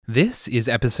This is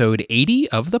episode 80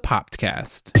 of the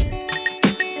Popcast.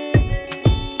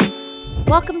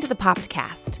 Welcome to the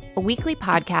Popcast, a weekly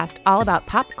podcast all about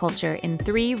pop culture in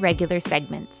 3 regular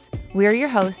segments. We're your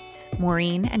hosts,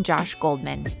 Maureen and Josh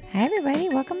Goldman. Hi, everybody.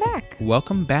 Welcome back.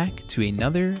 Welcome back to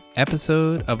another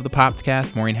episode of the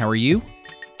Popcast. Maureen, how are you?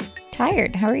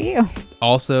 Tired. How are you?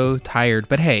 Also tired,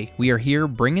 but hey, we are here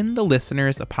bringing the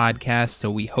listeners a podcast, so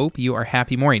we hope you are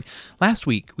happy. Maureen, last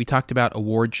week we talked about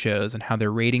award shows and how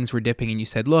their ratings were dipping, and you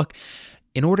said, look,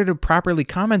 in order to properly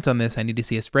comment on this, I need to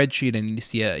see a spreadsheet. I need to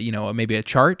see maybe a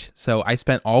chart. So I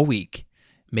spent all week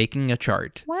making a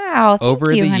chart. Wow.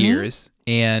 Over you, the honey. years.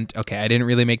 And okay, I didn't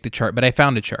really make the chart, but I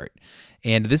found a chart.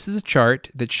 And this is a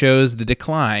chart that shows the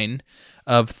decline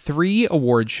of 3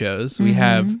 award shows. We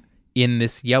have in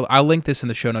this yellow, I'll link this in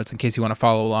the show notes in case you want to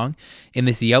follow along. In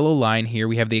this yellow line here,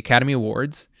 we have the Academy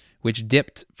Awards, which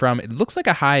dipped from, it looks like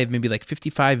a high of maybe like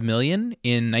 55 million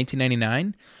in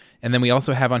 1999. And then we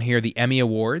also have on here the Emmy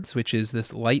Awards, which is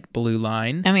this light blue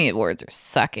line. Emmy Awards are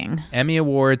sucking. Emmy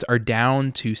Awards are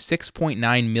down to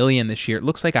 6.9 million this year. It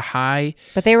looks like a high.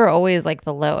 But they were always like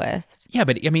the lowest. Yeah,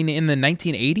 but I mean, in the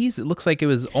 1980s, it looks like it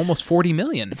was almost 40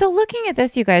 million. So looking at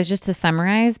this, you guys, just to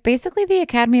summarize, basically the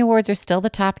Academy Awards are still the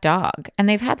top dog. And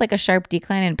they've had like a sharp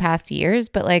decline in past years,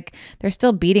 but like they're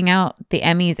still beating out the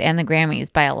Emmys and the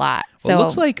Grammys by a lot. Well, it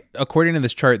looks like, according to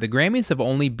this chart, the Grammys have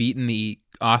only beaten the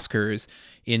Oscars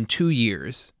in 2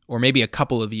 years, or maybe a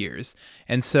couple of years.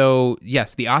 And so,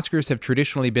 yes, the Oscars have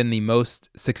traditionally been the most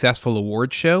successful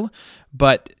award show,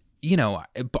 but, you know,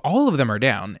 all of them are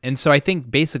down. And so I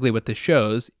think basically what this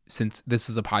shows, since this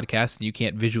is a podcast and you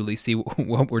can't visually see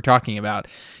what we're talking about,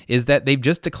 is that they've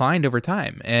just declined over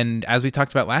time. And as we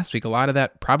talked about last week, a lot of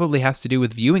that probably has to do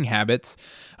with viewing habits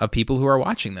of people who are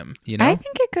watching them, you know? I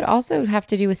think it could also have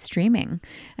to do with streaming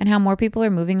and how more people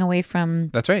are moving away from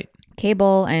That's right.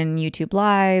 cable and YouTube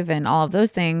Live and all of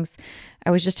those things.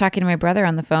 I was just talking to my brother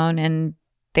on the phone and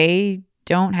they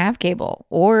don't have cable,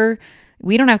 or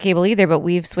we don't have cable either, but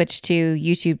we've switched to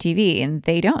YouTube TV and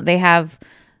they don't. They have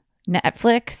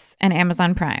Netflix and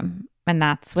Amazon Prime, and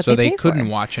that's what so they pay couldn't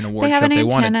for. watch an award They show have if an they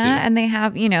wanted antenna to. and they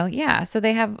have, so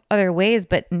they have other ways,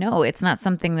 but no, it's not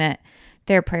something that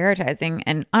they're prioritizing.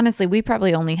 And honestly, we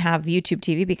probably only have YouTube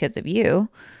TV because of you.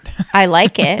 I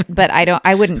like it, but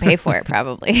I wouldn't pay for it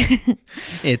probably.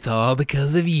 It's all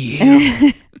because of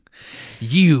you.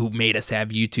 You made us have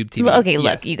YouTube TV. Well, okay,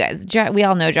 look, Yes. you guys, we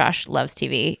all know Josh loves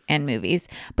TV and movies,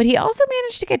 but he also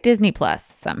managed to get Disney Plus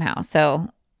somehow. So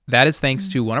That is thanks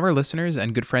to one of our listeners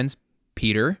and good friends,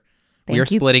 Peter. We are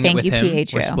Thank you- splitting it thank with you, him.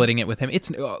 Pietro. We're splitting it with him. It's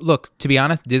look, to be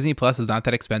honest, Disney Plus is not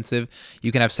that expensive.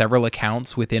 You can have several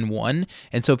accounts within one.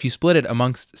 And so if you split it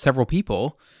amongst several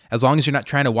people, as long as you're not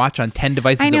trying to watch on 10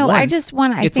 devices I know. at once, I just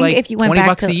want. I it's think like if you went $20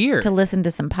 back a year. to listen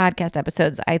to some podcast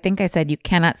episodes, I think I said you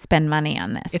cannot spend money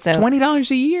on this. It's so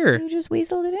 $20 a year. you just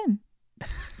weaseled it in.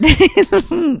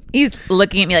 He's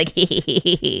looking at me like,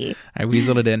 I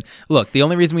weaseled it in. Look, the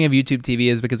only reason we have YouTube TV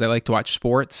is because I like to watch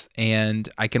sports, and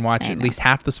I can watch at least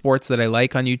half the sports that I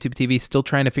like on YouTube TV. Still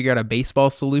trying to figure out a baseball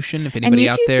solution. If And anybody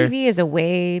YouTube out there, TV is a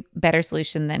way better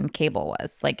solution than cable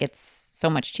was. Like, it's so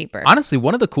much cheaper. honestly,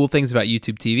 one of the cool things about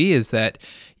YouTube TV is that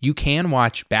you can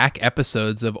watch back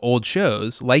episodes of old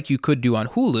shows like you could do on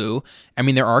Hulu. I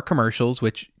mean, there are commercials,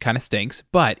 which kind of stinks,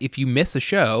 but if you miss a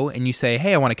show and you say,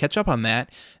 hey, I want to catch up on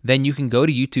that, then you can go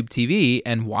to YouTube TV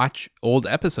and watch old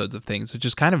episodes of things, which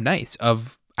is kind of nice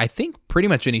of, I think, pretty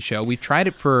much any show. We've tried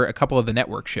it for a couple of the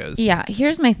network shows. Yeah,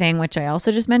 here's my thing, which I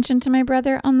also just mentioned to my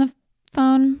brother on the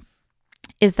phone,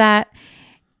 is that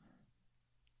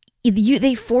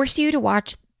they force you to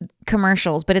watch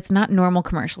commercials, but it's not normal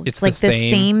commercials. It's like the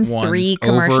same 3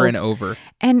 commercials over and over.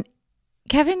 And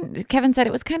Kevin said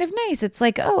it was kind of nice. It's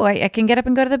like, oh, I can get up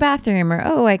and go to the bathroom, or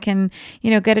oh, I can,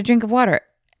 get a drink of water.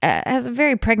 As a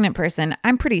very pregnant person,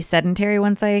 I'm pretty sedentary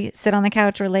once I sit on the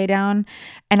couch or lay down,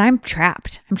 and I'm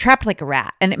trapped. I'm trapped like a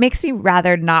rat. And it makes me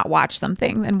rather not watch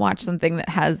something than watch something that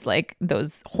has like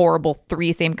those horrible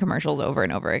 3 same commercials over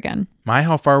and over again. My,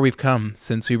 how far we've come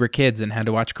since we were kids and had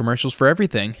to watch commercials for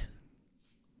everything.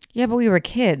 Yeah, but we were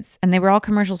kids and they were all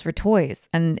commercials for toys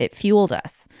and it fueled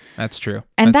us. That's true.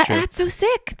 And That's true. that's so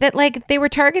sick that like they were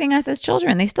targeting us as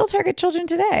children. They still target children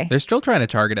today. They're still trying to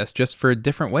target us just for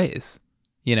different ways.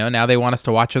 Now they want us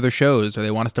to watch other shows or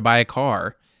they want us to buy a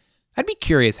car. I'd be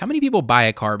curious, how many people buy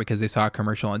a car because they saw a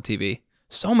commercial on TV?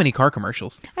 So many car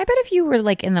commercials. I bet if you were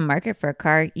like in the market for a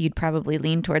car, you'd probably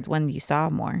lean towards one you saw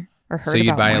more. or heard So you'd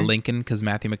about buy a more. Lincoln because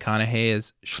Matthew McConaughey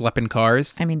is schlepping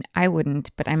cars? I mean, I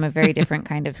wouldn't, but I'm a very different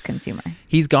kind of consumer.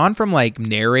 He's gone from like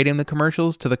narrating the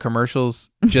commercials to the commercials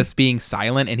just being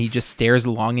silent, and he just stares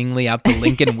longingly out the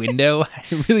Lincoln window.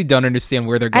 I really don't understand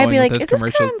where they're going I'd be like, with is those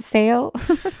this car commercials. on sale? What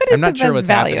is I'm not the sure best what's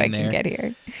value I happening can there. get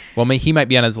here? Well, he might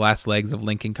be on his last legs of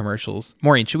Lincoln commercials.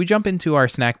 Maureen, should we jump into our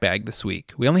snack bag this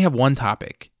week? We only have one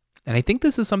topic, and I think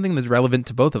this is something that's relevant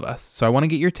to both of us. So I want to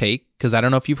get your take, because I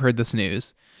don't know if you've heard this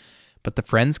news, but the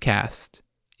Friends cast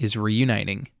is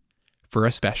reuniting for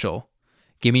a special.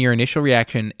 Give me your initial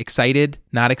reaction. Excited?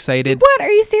 Not excited? What? Are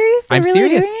you serious? They're I'm really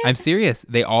serious. doing it? I'm serious.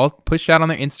 They all pushed out on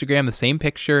their Instagram the same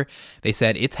picture. They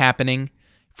said it's happening.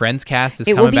 Friends cast is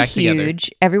It will coming be back huge.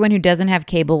 together. Everyone who doesn't have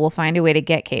cable will find a way to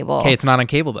get cable. Okay, it's not on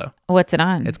cable though. What's it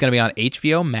on? It's going to be on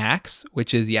HBO Max,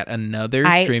 which is yet another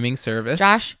streaming service.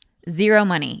 Josh, zero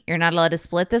money. You're not allowed to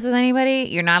split this with anybody.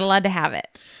 You're not allowed to have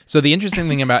it. So the interesting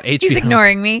thing about HBO... He's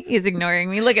ignoring me. He's ignoring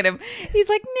me. Look at him. He's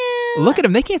like, no. Look at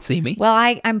him. They can't see me. Well,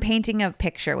 I'm painting a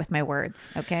picture with my words,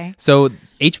 okay? So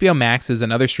HBO Max is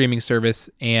another streaming service,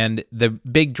 and the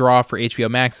big draw for HBO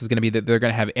Max is going to be that they're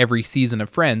going to have every season of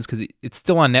Friends, because it's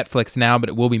still on Netflix now, but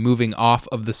it will be moving off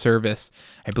of the service,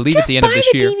 I believe, at the end of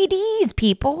this year. Just buy the DVDs,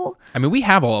 people. I mean, we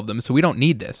have all of them, so we don't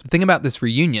need this. The thing about this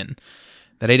reunion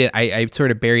that I did, I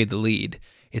sort of buried the lead.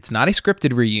 It's not a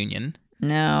scripted reunion.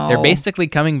 No. They're basically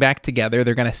coming back together.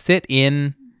 They're going to sit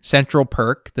in Central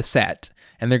Perk, the set,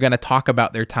 and they're going to talk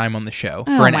about their time on the show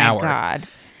for an hour. Oh, my God.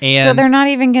 And so they're not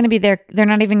even going to be there. They're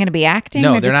not even going to be acting?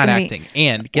 No, they're just not gonna acting.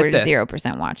 And get we're this.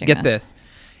 0% watching Get this.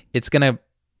 It's going to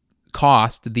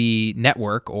cost the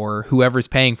network or whoever's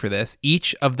paying for this,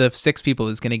 each of the 6 people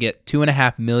is going to get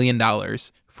 $2.5 million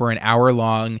for an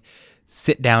hour-long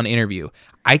sit-down interview.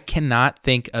 I cannot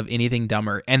think of anything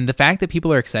dumber. And the fact that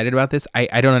people are excited about this,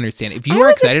 I don't understand. If you are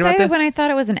excited about this... when I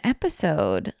thought it was an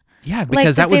episode. Yeah,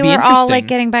 because that would they be were interesting. all like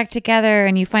getting back together,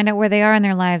 and you find out where they are in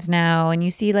their lives now, and you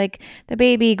see like the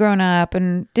baby grown up,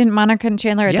 and didn't Monica and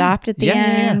Chandler adopt at the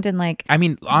end? And like, I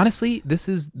mean, honestly, this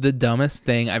is the dumbest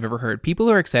thing I've ever heard. People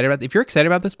who are excited about, if you're excited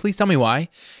about this, please tell me why,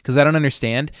 because I don't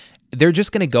understand. They're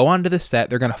just going to go onto the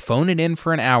set. They're going to phone it in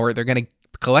for an hour. They're going to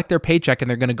collect their paycheck, and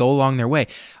they're going to go along their way.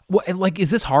 What, like, is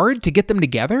this hard to get them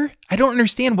together? I don't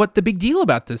understand what the big deal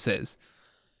about this is.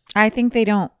 I think they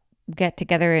don't get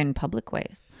together in public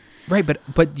ways. Right,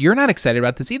 but you're not excited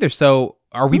about this either. So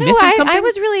are we missing something? I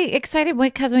was really excited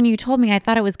because when you told me, I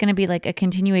thought it was going to be like a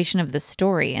continuation of the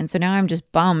story, and so now I'm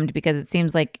just bummed because it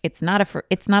seems like it's not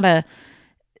a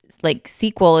like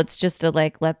sequel. It's just a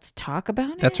like, let's talk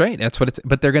about it. That's right. That's what it's.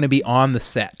 But they're going to be on the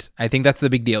set. I think that's the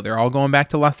big deal. They're all going back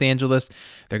to Los Angeles.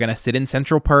 They're going to sit in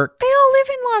Central Park. They all live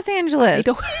in Los Angeles.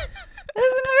 They're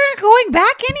not going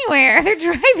back anywhere. They're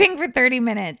driving for 30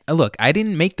 minutes. Look, I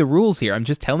didn't make the rules here. I'm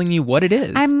just telling you what it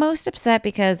is. I'm most upset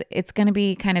because it's going to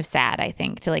be kind of sad, I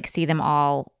think, to like see them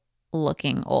all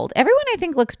looking old. Everyone I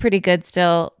think looks pretty good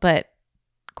still, but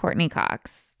Courtney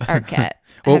Cox, Arquette,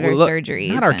 had her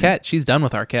surgeries. Not Arquette. She's done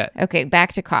with Arquette. Okay,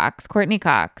 back to Cox. Courtney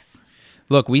Cox.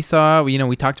 Look, we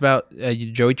talked about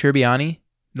Joey Tribbiani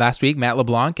last week, Matt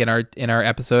LeBlanc, in our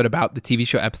episode about the TV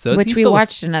show episodes. Which we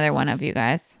watched another one of, you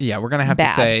guys. Yeah, we're going to have to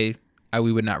say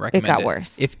we would not recommend it. It got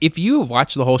worse. If you have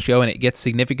watched the whole show and it gets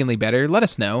significantly better, let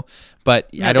us know. But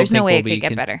I don't think no way we'll it could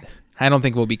get better. I don't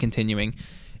think we'll be continuing.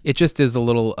 It just is a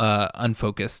little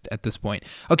unfocused at this point.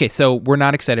 Okay, so we're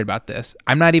not excited about this.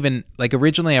 I'm not even, like,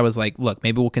 originally I was like, look,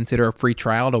 maybe we'll consider a free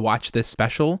trial to watch this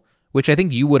special, which I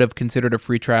think you would have considered a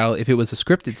free trial if it was a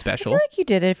scripted special. I feel like you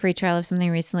did a free trial of something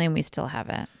recently and we still have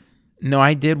it. No,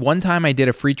 I did. One time I did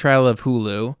a free trial of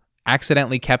Hulu,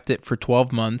 accidentally kept it for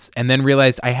 12 months, and then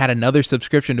realized I had another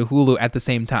subscription to Hulu at the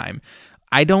same time.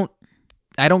 I don't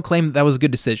claim that was a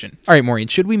good decision. All right, Maureen,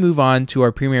 should we move on to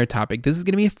our premiere topic? This is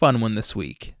going to be a fun one this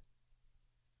week.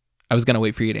 I was going to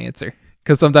wait for you to answer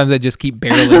because sometimes I just keep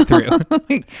barreling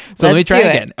through. So let me try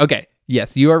again. Okay.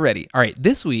 Yes, you are ready. All right.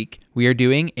 This week we are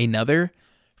doing another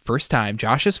first time,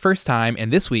 Josh's first time.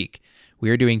 And this week we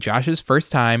are doing Josh's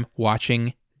first time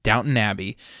watching Downton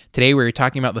Abbey. Today we're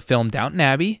talking about the film Downton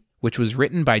Abbey, which was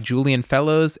written by Julian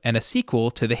Fellowes and a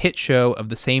sequel to the hit show of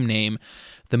the same name.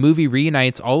 The movie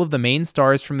reunites all of the main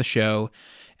stars from the show.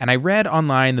 And I read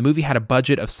online the movie had a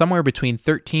budget of somewhere between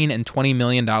 $13 and $20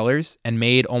 million and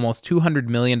made almost $200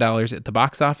 million at the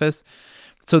box office.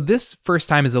 So this first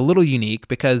time is a little unique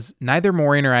because neither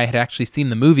Maureen or I had actually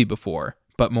seen the movie before,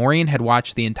 but Maureen had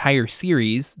watched the entire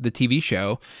series, the TV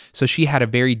show, so she had a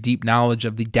very deep knowledge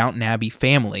of the Downton Abbey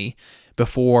family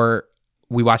before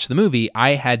we watched the movie.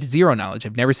 I had zero knowledge.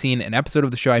 I've never seen an episode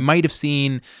of the show. I might have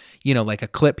seen, like a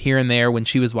clip here and there when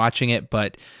she was watching it,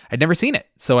 but I'd never seen it.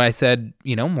 So I said,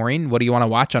 Maureen, what do you want to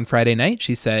watch on Friday night?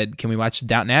 She said, can we watch the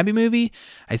Downton Abbey movie?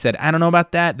 I said, I don't know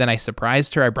about that. Then I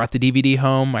surprised her. I brought the DVD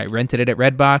home. I rented it at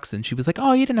Redbox, and she was like,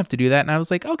 oh, you didn't have to do that. And I was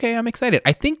like, okay, I'm excited.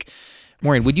 I think,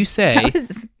 Maureen, would you say... That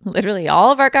was literally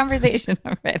all of our conversation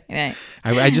on Friday night.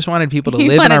 I just wanted people to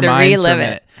live in our minds for a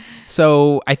minute.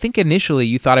 So I think initially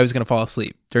you thought I was going to fall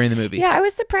asleep during the movie. Yeah, I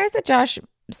was surprised that Josh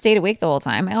stayed awake the whole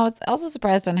time. I was also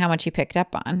surprised on how much he picked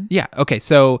up on. Yeah. Okay.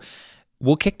 So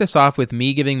we'll kick this off with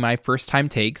me giving my first time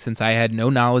take since I had no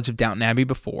knowledge of Downton Abbey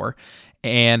before.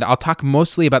 And I'll talk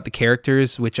mostly about the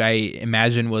characters, which I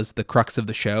imagine was the crux of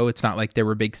the show. It's not like there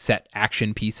were big set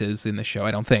action pieces in the show,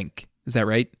 I don't think. Is that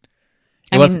right?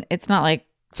 It's not like...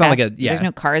 It's not like a... Yeah. There's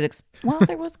no cars. Well,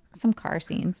 there was some car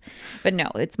scenes. But no,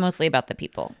 it's mostly about the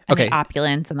people. And the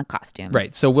opulence and the costumes.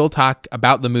 Right. So we'll talk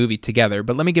about the movie together.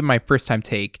 But let me give my first time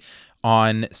take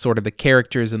on sort of the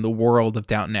characters and the world of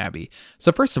Downton Abbey.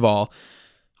 So first of all,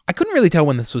 I couldn't really tell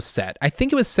when this was set. I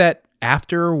think it was set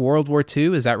after World War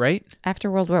II. Is that right? After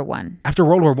World War I. After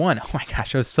World War I. Oh my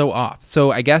gosh, I was so off.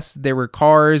 So I guess there were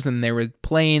cars and there were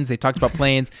planes. They talked about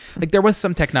planes. Like there was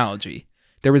some technology.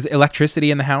 There was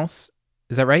electricity in the house.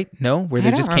 Is that right? No? Were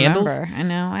there just candles? I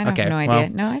know. I have no idea.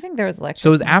 No, I think there was electricity. So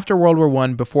it was after World War I,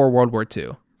 before World War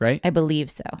II, right? I believe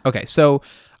so. Okay, so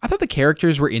I thought the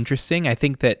characters were interesting. I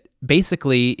think that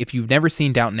basically, if you've never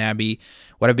seen Downton Abbey,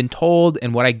 what I've been told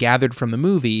and what I gathered from the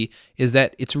movie is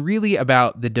that it's really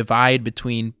about the divide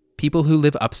between people who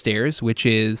live upstairs, which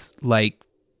is like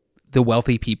the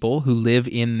wealthy people who live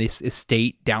in this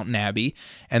estate, Downton Abbey,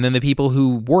 and then the people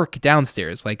who work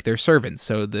downstairs, like their servants.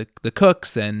 So the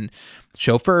cooks and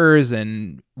chauffeurs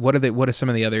and what are some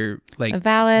of the other, like the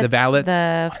valets,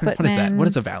 the footmen. What is that? What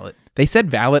is a valet? They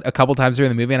said valet a couple times during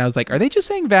the movie, and I was like, are they just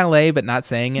saying valet but not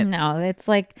saying it? No, it's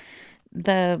like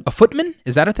a footman.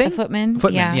 Is that a thing? A footman.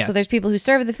 Yeah. Yes. So there's people who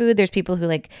serve the food. There's people who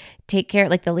like take care,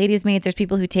 like the ladies' maids. There's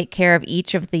people who take care of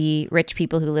each of the rich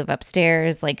people who live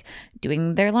upstairs, like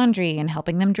doing their laundry and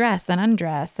helping them dress and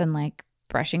undress and like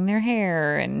brushing their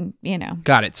hair and,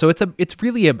 Got it. So it's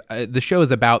really the show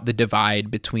is about the divide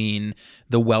between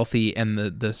the wealthy and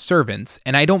the servants.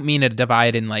 And I don't mean a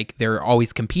divide in like they're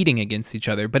always competing against each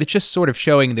other, but it's just sort of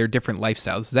showing their different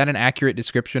lifestyles. Is that an accurate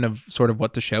description of sort of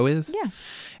what the show is? Yeah.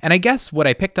 And I guess what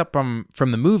I picked up from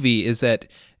the movie is that,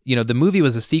 the movie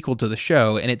was a sequel to the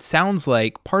show, and it sounds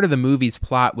like part of the movie's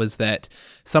plot was that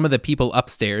some of the people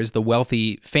upstairs, the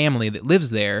wealthy family that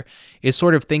lives there, is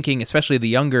sort of thinking, especially the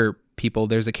younger people,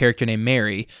 there's a character named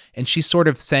Mary, and she's sort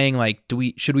of saying like,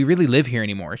 should we really live here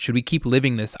anymore? Should we keep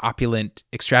living this opulent,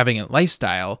 extravagant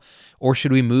lifestyle? Or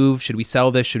should we move? Should we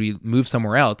sell this? Should we move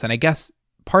somewhere else? And I guess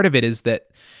part of it is that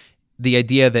the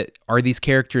idea that are these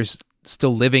characters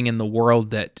still living in the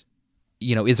world that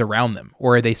is around them,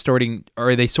 or are they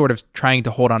sort of trying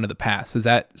to hold on to the past? Is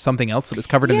that something else that was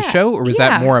covered in the show, or was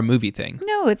that more a movie thing?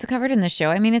 No, it's covered in the show.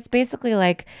 I mean, it's basically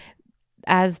like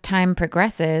as time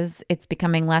progresses, it's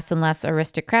becoming less and less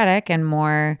aristocratic and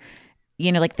more,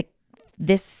 like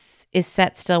this is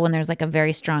set still when there's like a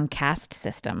very strong caste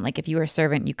system. Like if you were a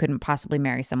servant, you couldn't possibly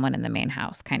marry someone in the main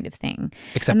house kind of thing.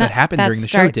 Except that happened during the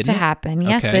show, didn't it? That starts to happen,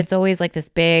 yes. Okay. But it's always like this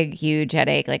big, huge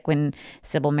headache. Like when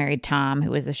Sybil married Tom,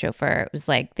 who was the chauffeur, it was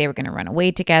like they were going to run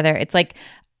away together. It's like,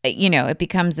 it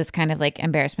becomes this kind of like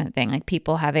embarrassment thing. Like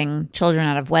people having children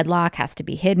out of wedlock has to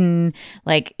be hidden.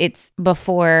 Like it's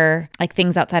before like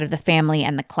things outside of the family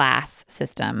and the class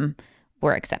system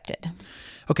were accepted.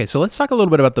 Okay, so let's talk a little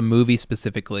bit about the movie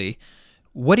specifically.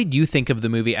 What did you think of the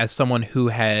movie as someone who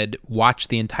had watched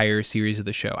the entire series of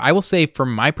the show? I will say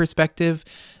from my perspective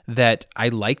that I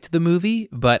liked the movie,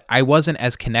 but I wasn't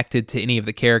as connected to any of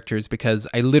the characters because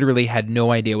I literally had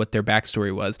no idea what their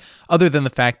backstory was, other than the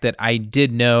fact that I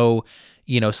did know,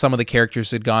 some of the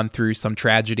characters had gone through some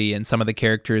tragedy and some of the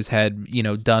characters had,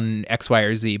 done X, Y,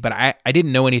 or Z, but I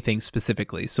didn't know anything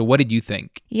specifically. So what did you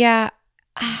think? Yeah.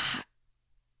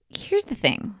 Here's the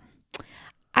thing.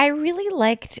 I really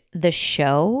liked the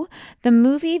show. The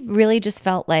movie really just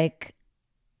felt like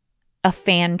a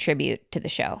fan tribute to the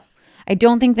show. I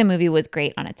don't think the movie was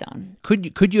great on its own.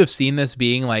 Could you have seen this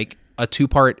being like a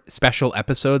 2-part special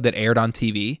episode that aired on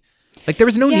TV? Like there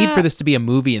was no need for this to be a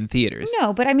movie in theaters.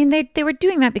 No, but I mean they were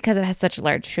doing that because it has such a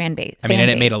large fan base. And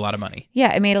it made a lot of money.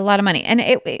 Yeah, it made a lot of money. And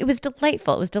it was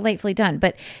delightful. It was delightfully done.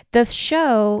 But the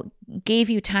show gave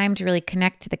you time to really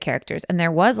connect to the characters. And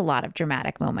there was a lot of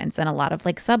dramatic moments and a lot of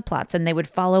like subplots. And they would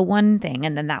follow one thing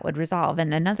and then that would resolve.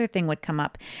 And another thing would come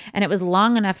up. And it was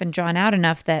long enough and drawn out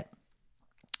enough that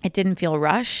it didn't feel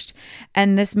rushed.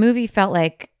 And this movie felt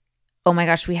like, oh my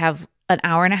gosh, we have an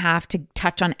hour and a half to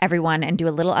touch on everyone and do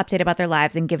a little update about their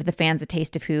lives and give the fans a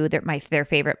taste of who their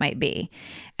favorite might be.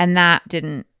 And that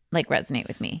didn't like resonate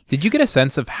with me. Did you get a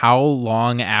sense of how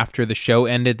long after the show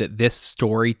ended that this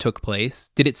story took place?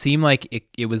 Did it seem like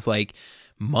it was like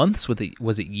months?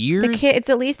 Was it years? It's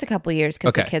at least a couple years because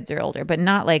Okay. the kids are older, but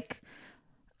not like,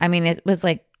 I mean, it was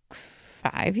like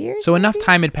 5 years. So enough maybe?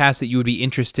 time had passed that you would be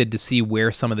interested to see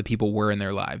where some of the people were in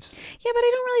their lives. Yeah, but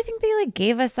I don't really think they like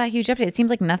gave us that huge update. It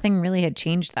seemed like nothing really had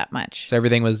changed that much. So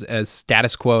everything was as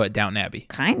status quo at Downton Abbey.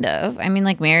 Kind of. I mean,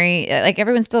 like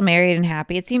everyone's still married and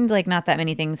happy. It seemed like not that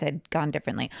many things had gone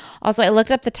differently. Also, I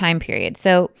looked up the time period.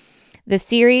 So the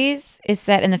series is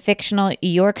set in the fictional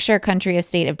Yorkshire country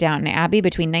estate of Downton Abbey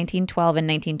between 1912 and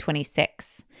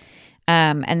 1926.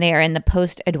 And they are in the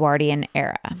post-Edwardian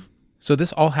era. So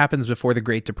this all happens before the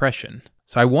Great Depression.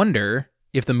 So I wonder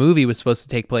if the movie was supposed to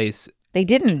take place. They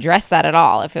didn't address that at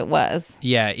all if it was.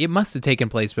 Yeah, it must have taken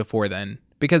place before then.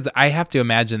 Because I have to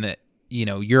imagine that,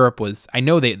 Europe was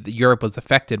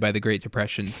affected by the Great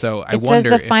Depression. So I It wonder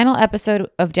says the final episode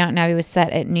of Downton Abbey was set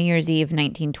at New Year's Eve,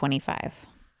 1925.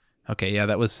 Okay, yeah,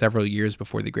 that was several years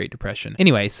before the Great Depression.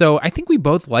 Anyway, so I think we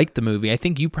both liked the movie. I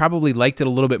think you probably liked it a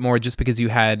little bit more just because you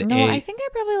had No, I think I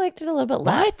probably liked it a little bit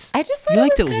less. What? I just thought You it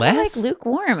liked was it kind of less? like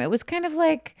lukewarm. It was kind of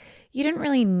like you didn't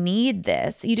really need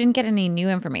this. You didn't get any new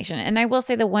information. And I will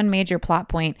say the one major plot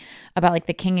point about like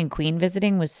the king and queen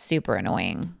visiting was super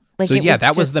annoying. Like, So yeah,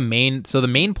 that was just- the main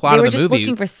plot They were of the just movie.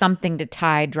 looking for something to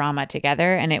tie drama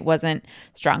together, and it wasn't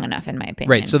strong enough in my opinion.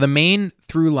 Right. So the main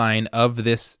through line of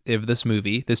this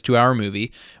movie, this 2-hour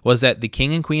movie, was that the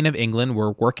King and Queen of England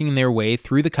were working their way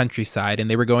through the countryside, and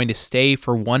they were going to stay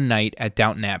for one night at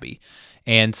Downton Abbey.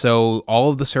 And so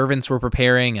all of the servants were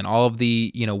preparing, and all of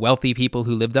the wealthy people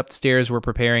who lived upstairs were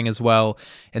preparing as well.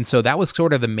 And so that was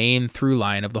sort of the main through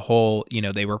line of the whole.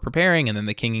 They were preparing, and then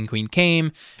the King and Queen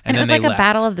came, And it then was they like a left.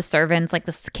 battle of the servants, like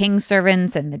the king's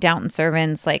servants and the Downton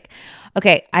servants. Like,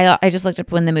 okay, I just looked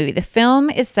up when the movie. The film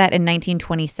is set in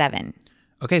 1927.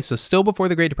 Okay, so still before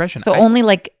the Great Depression. So only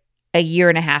like a year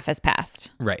and a half has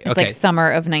passed. Right. It's Okay. like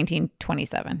summer of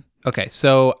 1927. Okay,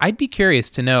 so I'd be curious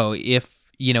to know if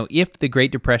the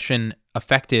Great Depression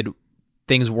affected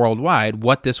things worldwide,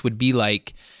 what this would be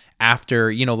like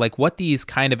after, like what these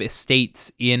kind of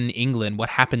estates in England, what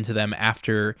happened to them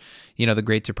after, the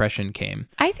Great Depression came.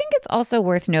 I think it's also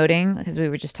worth noting, because we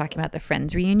were just talking about the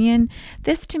Friends reunion,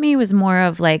 this to me was more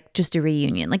of like just a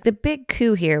reunion. Like the big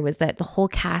coup here was that the whole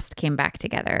cast came back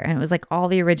together, and it was like all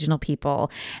the original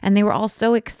people, and they were all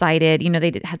so excited.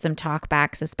 They had some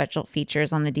talkbacks as special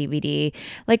features on the DVD.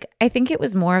 Like I think it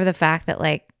was more of the fact that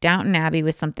like Downton Abbey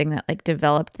was something that like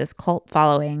developed this cult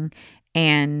following,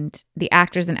 and the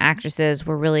actors and actresses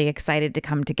were really excited to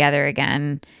come together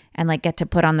again and like get to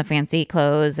put on the fancy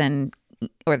clothes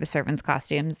or the servants'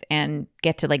 costumes and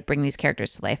get to like bring these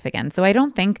characters to life again. So I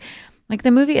don't think like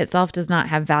the movie itself does not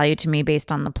have value to me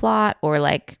based on the plot or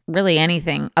like really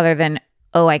anything other than,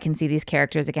 oh, I can see these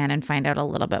characters again and find out a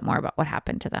little bit more about what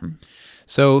happened to them.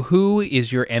 So who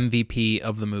is your MVP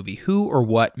of the movie? Who or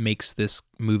what makes this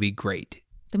movie great?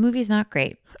 The movie's not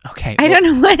great. Okay. I don't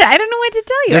know what to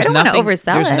tell you. I don't want to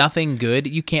oversell There's it. nothing good.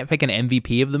 You can't pick an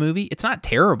MVP of the movie. It's not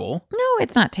terrible. No,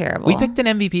 it's not terrible. We picked an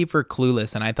MVP for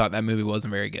Clueless, and I thought that movie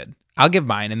wasn't very good. I'll give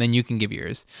mine, and then you can give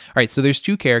yours. All right, so there's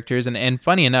two characters, and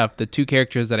funny enough, the two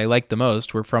characters that I liked the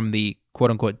most were from the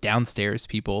quote-unquote downstairs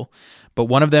people. But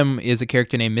one of them is a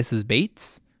character named Mrs.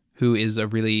 Bates, who is a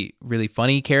really, really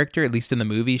funny character, at least in the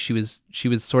movie. She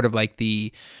was sort of like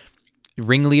the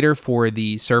ringleader for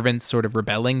the servants sort of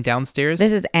rebelling downstairs.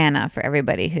 This is Anna for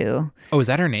everybody who... Oh, is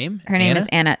that her name? Her name is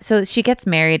Anna. So she gets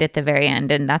married at the very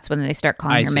end, and that's when they start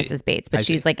calling her see. Mrs. Bates. But I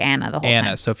she's see. like Anna the whole Anna.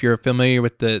 time. So if you're familiar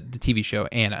with the TV show,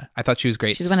 Anna. I thought she was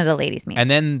great. She's one of the ladies' maids.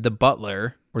 And then the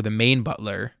butler, or the main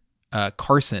butler,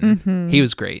 Carson, he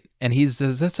was great. And he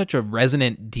has such a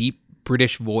resonant, deep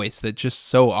British voice that's just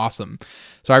so awesome.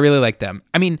 So I really like them.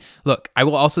 I mean, look, I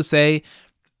will also say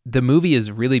the movie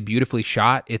is really beautifully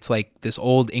shot. It's like this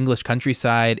old English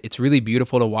countryside. It's really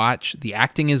beautiful to watch. The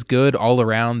acting is good all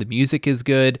around. The music is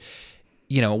good.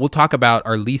 We'll talk about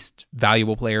our least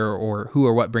valuable player or who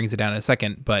or what brings it down in a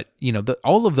second. But,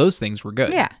 all of those things were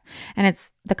good. Yeah. And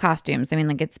it's the costumes. I mean,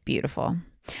 like, it's beautiful.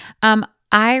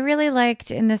 I really liked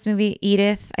in this movie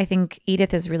Edith. I think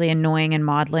Edith is really annoying and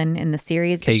maudlin in the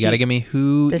series. Okay, you got to give me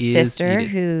who the is sister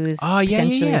Edith. who's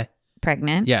Yeah.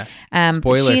 pregnant. Yeah. But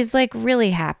Spoiler. she's like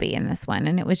really happy in this one,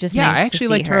 and it was just Yeah, nice I to actually see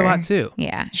liked her a lot too.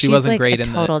 Yeah, She she's wasn't like great a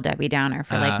in the- total Debbie Downer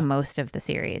for like most of the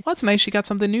series. Well, that's nice. She got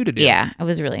something new to do. Yeah, it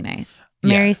was really nice. Yeah.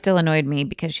 Mary still annoyed me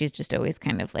because she's just always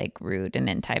kind of like rude and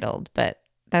entitled, but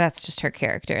that's just her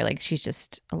character. Like, she's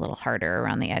just a little harder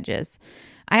around the edges.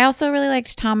 I also really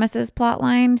liked Thomas's plot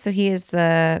line. So he is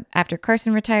after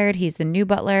Carson retired, he's the new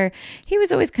butler. He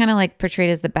was always kind of like portrayed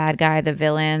as the bad guy, the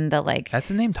villain, That's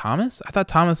his name, Thomas? I thought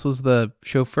Thomas was the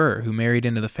chauffeur who married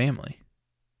into the family.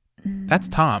 That's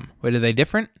Tom. Wait, are they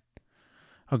different?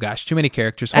 Oh gosh, too many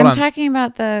characters. Hold on. I'm talking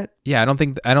about Yeah, I don't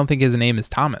think his name is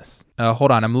Thomas.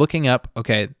 Hold on, I'm looking up.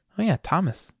 Okay. Oh yeah,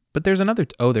 Thomas. But there's another.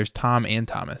 There's Tom and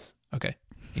Thomas. Okay,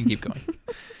 you can keep going.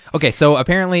 Okay, so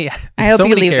apparently, I hope so you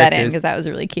many leave that in characters. because that was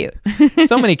really cute.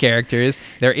 So many characters.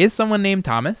 There is someone named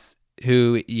Thomas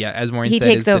who, as Maureen he said,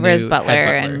 takes is the over as new butler, head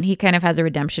butler. and he kind of has a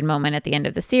redemption moment at the end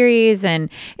of the series, and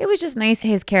it was just nice.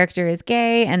 His character is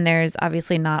gay, and there's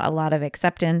obviously not a lot of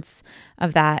acceptance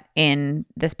of that in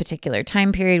this particular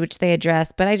time period, which they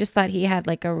address, but I just thought he had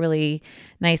like a really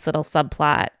nice little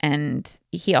subplot, and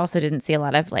he also didn't see a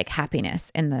lot of like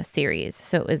happiness in the series,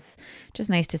 so it was just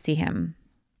nice to see him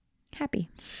happy.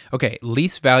 Okay,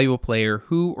 least valuable player,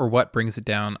 who or what brings it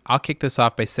down? I'll kick this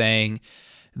off by saying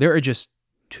there are just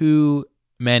too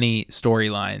many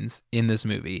storylines in this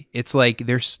movie. It's like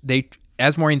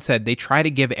as Maureen said, they try to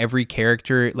give every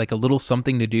character like a little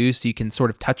something to do so you can sort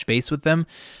of touch base with them.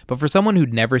 But for someone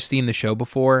who'd never seen the show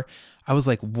before, I was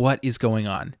like, what is going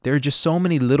on? There are just so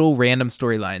many little random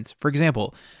storylines. For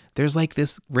example, there's like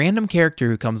this random character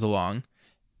who comes along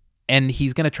and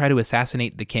he's going to try to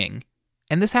assassinate the king.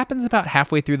 And this happens about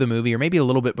halfway through the movie, or maybe a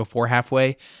little bit before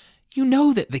halfway. You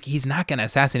know that he's not going to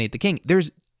assassinate the king.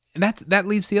 That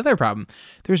leads to the other problem.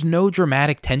 There's no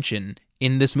dramatic tension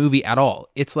in this movie at all.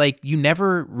 It's like you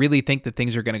never really think that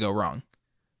things are going to go wrong.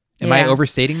 Am I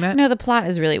overstating that? No, the plot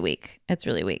is really weak. It's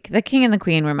really weak. The king and the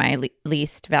queen were my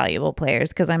least valuable players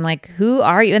because I'm like, who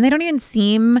are you? And they don't even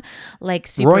seem like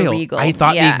super Royal. regal. I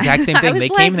thought the exact same thing. I was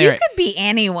Came there. You could be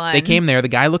anyone. They came there. The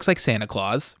guy looks like Santa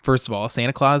Claus. First of all,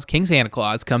 King Santa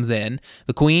Claus comes in.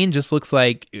 The queen just looks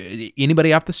like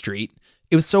anybody off the street.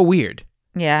 It was so weird.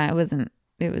 Yeah, it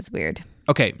was weird.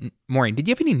 Okay, Maureen, did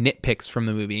you have any nitpicks from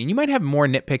the movie? And you might have more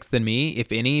nitpicks than me,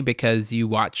 if any, because you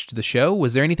watched the show.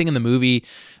 Was there anything in the movie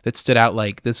that stood out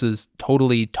like this is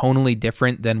totally tonally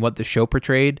different than what the show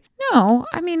portrayed? No,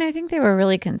 I mean, I think they were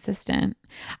really consistent.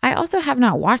 I also have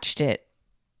not watched it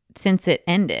since it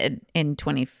ended in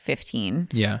 2015.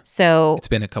 Yeah. So it's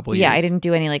been a couple years. Yeah, I didn't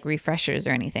do any like refreshers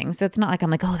or anything. So it's not like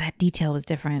I'm like, oh, that detail was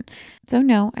different. So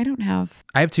no, I don't have.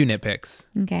 I have two nitpicks.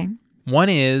 Okay. One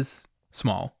is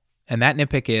small. And that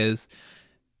nitpick is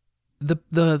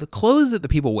the clothes that the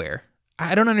people wear.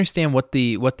 I don't understand what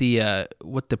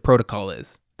the protocol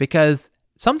is, because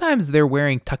sometimes they're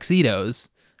wearing tuxedos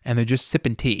and they're just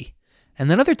sipping tea,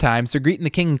 and then other times they're greeting the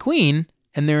king and queen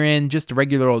and they're in just a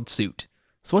regular old suit.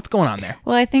 So what's going on there?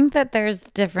 Well, I think that there's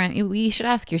different, you should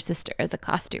ask your sister as a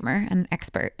costumer and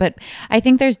expert, but I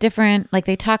think there's different, like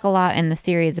they talk a lot in the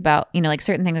series about, like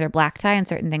certain things are black tie and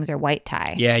certain things are white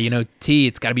tie. Yeah, tea,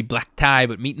 it's got to be black tie,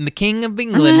 but meeting the king of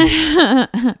England,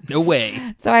 no way.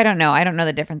 So I don't know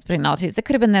the difference between all two. So it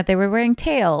could have been that they were wearing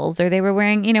tails or they were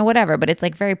wearing, whatever, but it's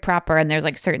like very proper and there's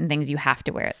like certain things you have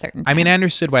to wear at certain times. I mean, I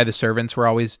understood why the servants were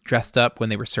always dressed up when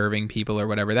they were serving people or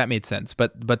whatever. That made sense.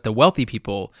 But the wealthy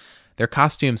people, their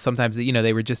costumes sometimes,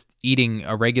 they were just eating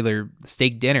a regular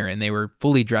steak dinner and they were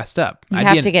fully dressed up. You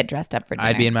have to get dressed up for dinner.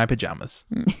 I'd be in my pajamas.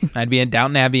 I'd be in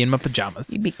Downton Abbey in my pajamas.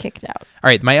 You'd be kicked out. All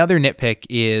right, my other nitpick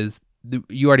is,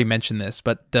 you already mentioned this,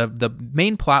 but the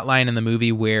main plot line in the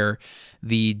movie where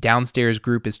the downstairs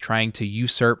group is trying to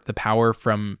usurp the power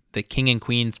from the king and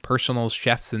queen's personal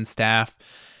chefs and staff,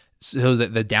 so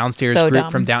that the downstairs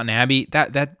group from Downton Abbey,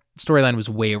 that storyline was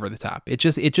way over the top. It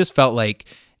just felt like,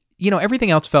 everything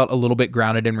else felt a little bit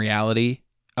grounded in reality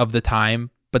of the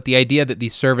time, but the idea that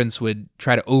these servants would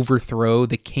try to overthrow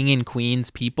the king and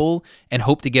queen's people and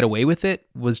hope to get away with it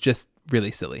was just really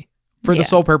silly. For the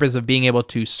sole purpose of being able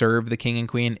to serve the king and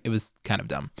queen, it was kind of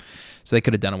dumb. So they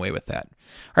could have done away with that.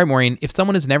 All right, Maureen, if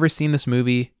someone has never seen this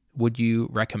movie, would you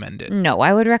recommend it? No,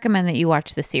 I would recommend that you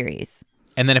watch the series.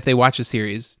 And then if they watch the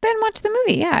series, then watch the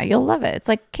movie. Yeah, you'll love it. It's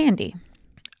like candy.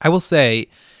 I will say,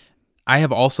 I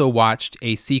have also watched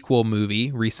a sequel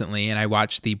movie recently, and I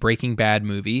watched the Breaking Bad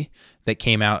movie that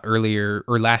came out earlier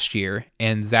or last year,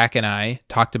 and Zach and I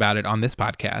talked about it on this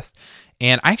podcast.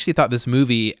 And I actually thought this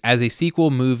movie, as a sequel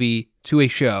movie to a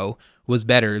show, was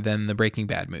better than the Breaking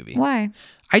Bad movie. Why?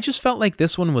 I just felt like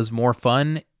this one was more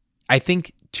fun. I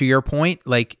think, to your point,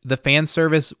 like the fan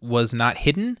service was not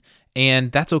hidden,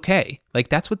 and that's okay. Like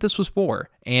that's what this was for.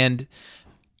 And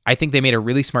I think they made a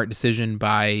really smart decision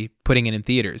by putting it in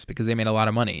theaters because they made a lot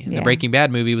of money. Yeah. The Breaking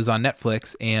Bad movie was on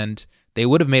Netflix, and they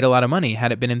would have made a lot of money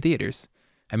had it been in theaters.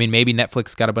 I mean, maybe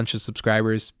Netflix got a bunch of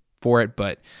subscribers for it,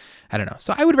 but I don't know.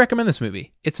 So I would recommend this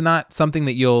movie. It's not something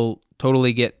that you'll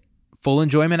totally get full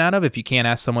enjoyment out of if you can't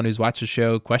ask someone who's watched the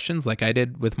show questions like I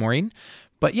did with Maureen.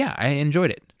 But yeah, I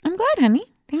enjoyed it. I'm glad, honey.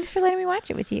 Thanks for letting me watch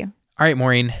it with you. All right,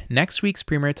 Maureen, next week's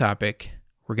premiere topic,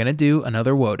 we're going to do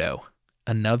another WODO,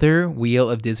 another Wheel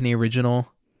of Disney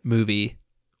original movie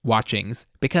watchings,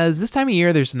 because this time of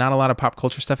year, there's not a lot of pop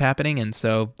culture stuff happening, and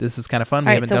so this is kind of fun.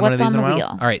 We haven't done one of these in a while.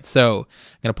 Wheel? All right, so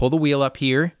I'm going to pull the wheel up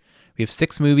here. We have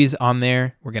 6 movies on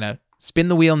there. We're going to spin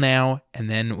the wheel now, and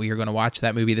then we are going to watch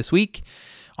that movie this week.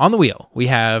 On the wheel, we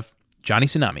have Johnny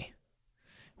Tsunami.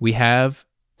 We have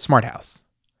Smart House.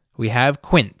 We have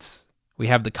Quince. We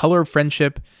have The Color of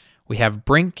Friendship. We have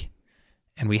Brink.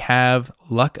 And we have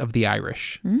Luck of the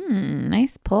Irish.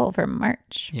 Nice pull for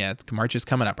March. Yeah, March is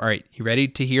coming up. All right, you ready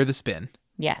to hear the spin?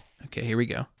 Yes. Okay, here we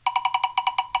go.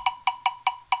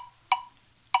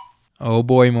 Oh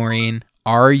boy, Maureen.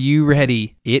 Are you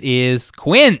ready? It is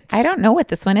Quince. I don't know what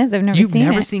this one is. I've never seen it. You've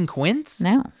never seen Quince?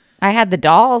 No. I had the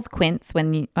dolls Quince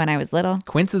when I was little.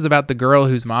 Quince is about the girl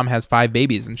whose mom has 5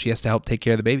 babies and she has to help take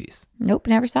care of the babies. Nope,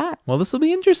 never saw it. Well, this will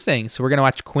be interesting. So we're going to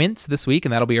watch Quince this week,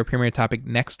 and that'll be our premiere topic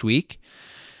next week.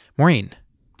 Maureen,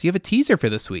 do you have a teaser for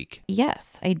this week?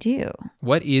 Yes, I do.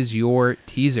 What is your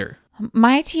teaser?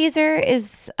 My teaser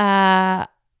is a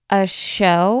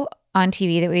show on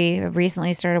TV that we have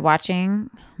recently started watching,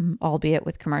 albeit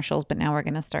with commercials, but now we're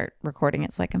going to start recording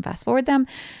it so I can fast forward them.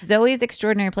 Zoe's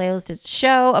Extraordinary Playlist is a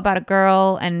show about a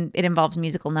girl, and it involves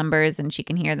musical numbers, and she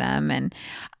can hear them. And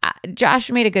Josh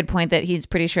made a good point that he's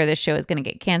pretty sure this show is going to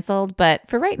get canceled. But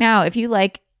for right now, if you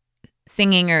like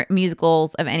singing or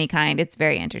musicals of any kind, it's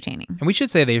very entertaining. And we should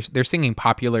say they're singing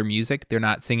popular music. They're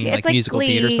not singing like musical Glee,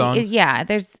 theater songs. Yeah,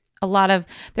 there's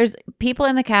people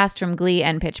in the cast from Glee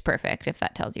and Pitch Perfect, if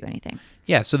that tells you anything.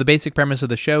 Yeah, so the basic premise of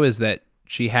the show is that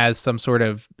she has some sort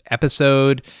of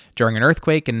episode during an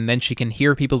earthquake, and then she can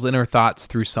hear people's inner thoughts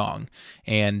through song.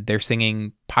 And they're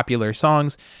singing popular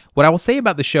songs. What I will say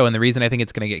about the show, and the reason I think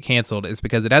it's going to get canceled, is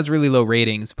because it has really low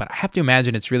ratings, but I have to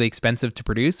imagine it's really expensive to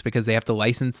produce because they have to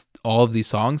license all of these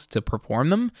songs to perform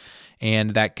them, and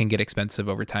that can get expensive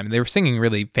over time. They were singing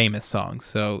really famous songs,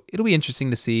 so it'll be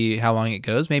interesting to see how long it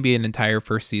goes, maybe an entire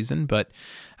first season, but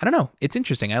I don't know. It's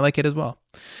interesting. I like it as well.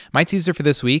 My teaser for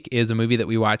this week is a movie that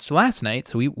we watched last night,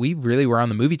 so we really were on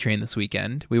the movie train this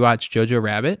weekend. We watched Jojo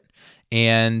Rabbit,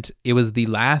 and it was the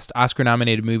last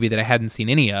Oscar-nominated movie that I hadn't seen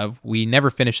any of. We never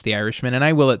finished The Irishman, and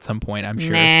I will at some point, I'm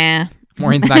sure. Nah.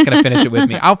 Maureen's not going to finish it with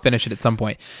me. I'll finish it at some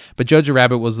point. But Jojo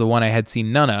Rabbit was the one I had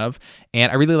seen none of,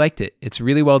 and I really liked it. It's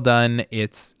really well done.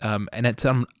 It's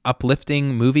an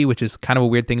uplifting movie, which is kind of a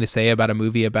weird thing to say about a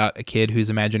movie about a kid whose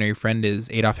imaginary friend is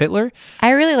Adolf Hitler.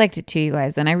 I really liked it too, you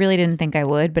guys, and I really didn't think I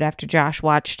would, but after Josh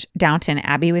watched Downton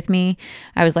Abbey with me,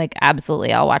 I was like,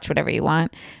 absolutely, I'll watch whatever you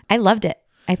want. I loved it.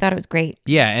 I thought it was great.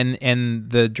 Yeah, and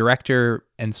the director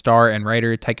and star and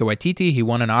writer Taika Waititi, he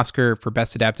won an Oscar for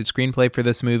Best Adapted Screenplay for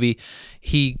this movie.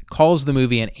 He calls the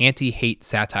movie an anti-hate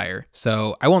satire.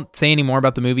 So I won't say any more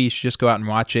about the movie. You should just go out and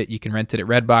watch it. You can rent it at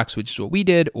Redbox, which is what we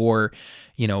did, or,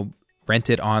 rent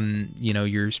it on,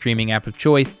 your streaming app of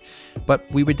choice. But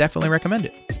we would definitely recommend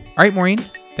it. All right, Maureen,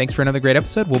 thanks for another great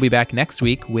episode. We'll be back next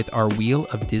week with our Wheel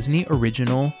of Disney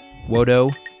Original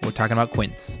WODO. We're talking about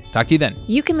Quince. Talk to you then.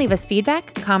 You can leave us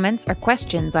feedback, comments, or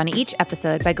questions on each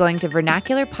episode by going to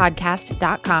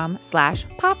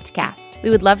vernacularpodcast.com/popcast.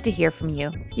 We would love to hear from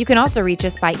you. You can also reach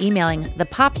us by emailing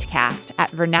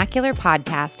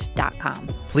thepopcast@vernacularpodcast.com.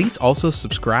 Please also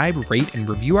subscribe, rate, and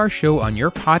review our show on your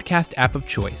podcast app of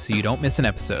choice so you don't miss an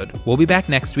episode. We'll be back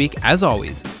next week, as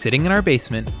always, sitting in our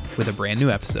basement with a brand new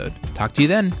episode. Talk to you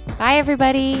then. Bye,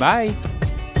 everybody. Bye.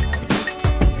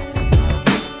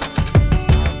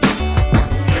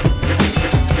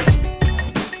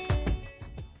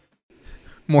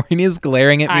 Maureen is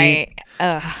glaring at me.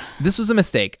 This was a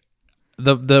mistake.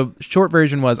 The short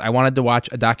version was I wanted to watch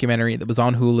a documentary that was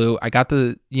on Hulu. I got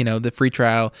the free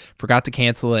trial, forgot to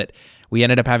cancel it. We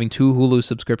ended up having 2 Hulu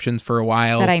subscriptions for a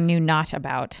while. That I knew not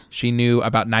about. She knew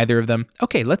about neither of them.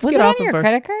 Okay, let's get Was off it on your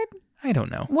credit card? I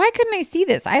don't know. Why couldn't I see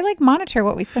this? I monitor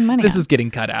what we spend money on. This is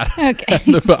getting cut out. Okay. of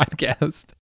the podcast.